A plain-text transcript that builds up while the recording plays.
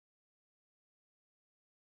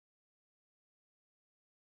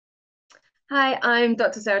Hi, I'm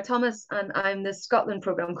Dr. Sara Thomas, and I'm the Scotland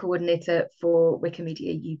Programme Coordinator for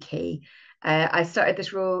Wikimedia UK. I started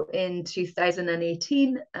this role in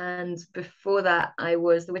 2018, and before that, I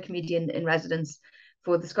was the Wikimedian in residence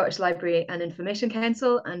for the Scottish Library and Information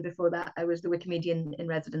Council, and before that, I was the Wikimedian in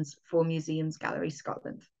residence for Museums Galleries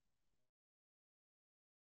Scotland.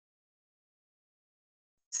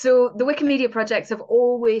 So the Wikimedia projects have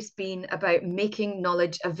always been about making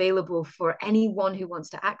knowledge available for anyone who wants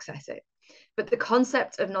to access it. But the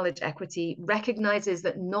concept of knowledge equity recognizes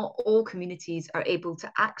that not all communities are able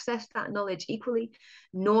to access that knowledge equally,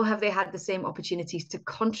 nor have they had the same opportunities to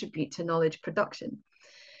contribute to knowledge production.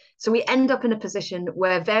 So we end up in a position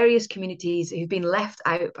where various communities who've been left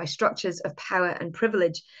out by structures of power and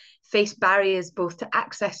privilege face barriers both to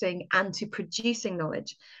accessing and to producing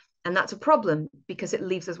knowledge. And that's a problem because it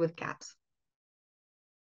leaves us with gaps.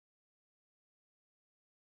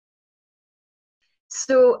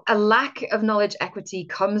 So, a lack of knowledge equity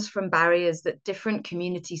comes from barriers that different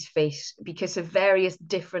communities face because of various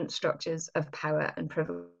different structures of power and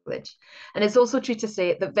privilege. And it's also true to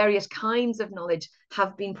say that various kinds of knowledge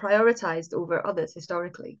have been prioritized over others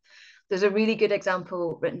historically. There's a really good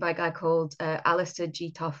example written by a guy called Alistair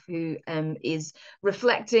G. Tough, who is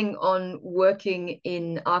reflecting on working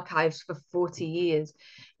in archives for 40 years,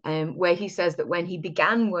 where he says that when he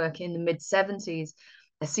began work in the mid 70s,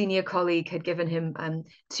 a senior colleague had given him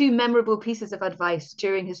two memorable pieces of advice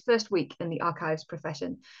during his first week in the archives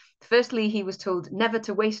profession. Firstly, he was told never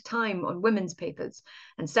to waste time on women's papers.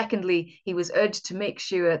 And secondly, he was urged to make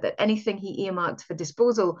sure that anything he earmarked for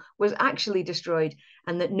disposal was actually destroyed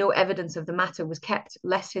and that no evidence of the matter was kept,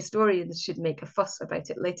 lest historians should make a fuss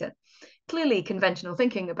about it later. Clearly, conventional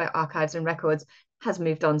thinking about archives and records has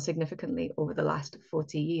moved on significantly over the last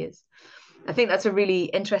 40 years. I think that's a really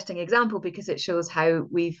interesting example because it shows how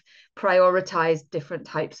we've prioritized different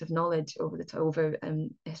types of knowledge over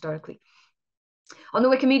historically. On the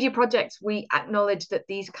Wikimedia project, we acknowledge that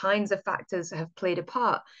these kinds of factors have played a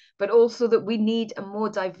part, but also that we need a more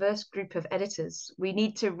diverse group of editors. We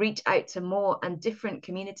need to reach out to more and different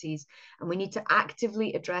communities, and we need to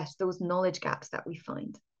actively address those knowledge gaps that we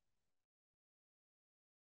find.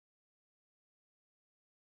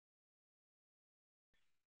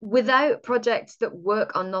 Without projects that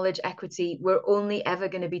work on knowledge equity, we're only ever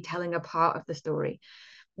going to be telling a part of the story.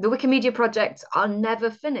 The Wikimedia projects are never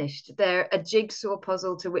finished. They're a jigsaw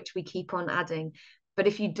puzzle to which we keep on adding. But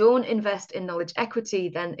if you don't invest in knowledge equity,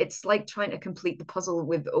 then it's like trying to complete the puzzle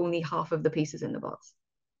with only half of the pieces in the box.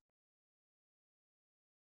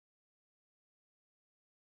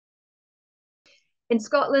 In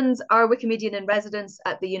Scotland, our Wikimedian in residence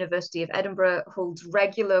at the University of Edinburgh holds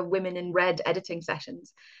regular Women in Red editing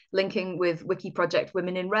sessions, linking with Wiki Project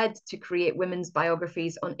Women in Red to create women's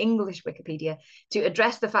biographies on English Wikipedia to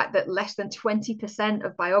address the fact that less than 20%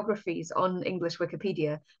 of biographies on English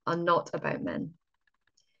Wikipedia are not about men.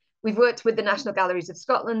 We've worked with the National Galleries of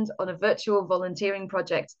Scotland on a virtual volunteering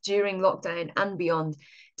project during lockdown and beyond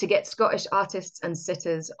to get Scottish artists and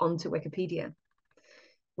sitters onto Wikipedia.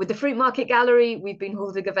 With the Fruit Market Gallery, we've been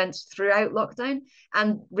holding events throughout lockdown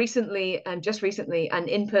and just recently, an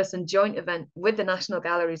in-person joint event with the National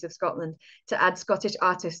Galleries of Scotland to add Scottish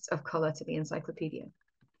artists of colour to the encyclopedia.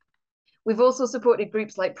 We've also supported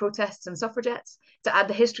groups like Protests and Suffragettes to add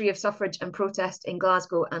the history of suffrage and protest in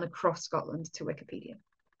Glasgow and across Scotland to Wikipedia.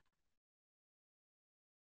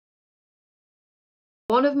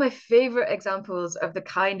 One of my favorite examples of the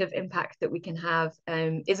kind of impact that we can have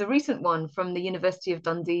is a recent one from the University of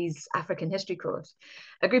Dundee's African History course.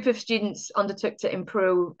 A group of students undertook to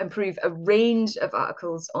improve a range of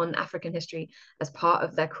articles on African history as part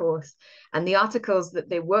of their course. And the articles that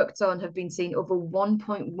they worked on have been seen over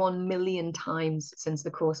 1.1 million times since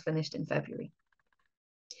the course finished in February.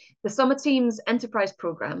 The Summer Team's Enterprise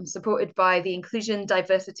Programme, supported by the Inclusion,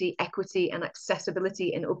 Diversity, Equity and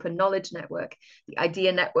Accessibility in Open Knowledge Network, the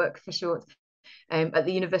IDEA Network for short, at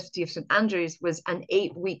the University of St Andrews, was an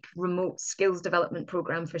 8-week remote skills development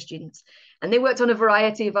programme for students. And they worked on a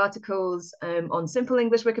variety of articles on simple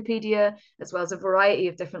English Wikipedia, as well as a variety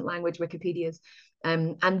of different language Wikipedias.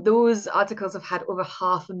 And those articles have had over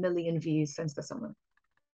 500,000 views since the summer.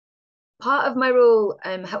 Part of my role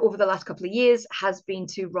over the last couple of years has been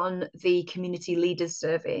to run the Community Leaders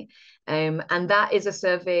Survey. And that is a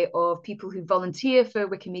survey of people who volunteer for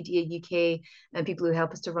Wikimedia UK and people who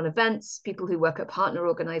help us to run events, people who work at partner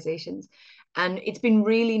organisations. And it's been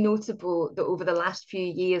really notable that over the last few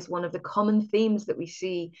years, one of the common themes that we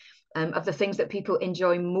see of the things that people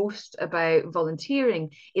enjoy most about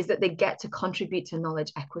volunteering is that they get to contribute to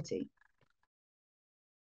knowledge equity.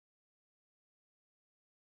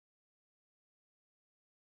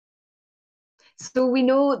 So we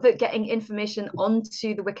know that getting information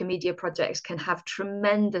onto the Wikimedia projects can have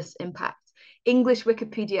tremendous impact. English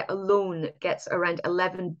Wikipedia alone gets around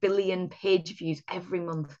 11 billion page views every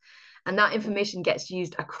month, and that information gets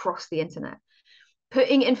used across the internet.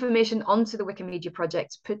 Putting information onto the Wikimedia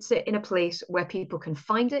project puts it in a place where people can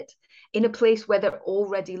find it, in a place where they're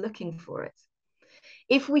already looking for it.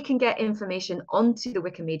 If we can get information onto the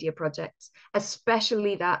Wikimedia projects,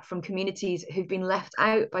 especially that from communities who've been left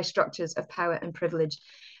out by structures of power and privilege,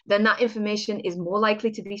 then that information is more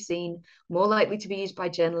likely to be seen, more likely to be used by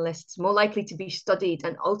journalists, more likely to be studied,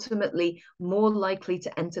 and ultimately more likely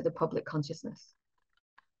to enter the public consciousness.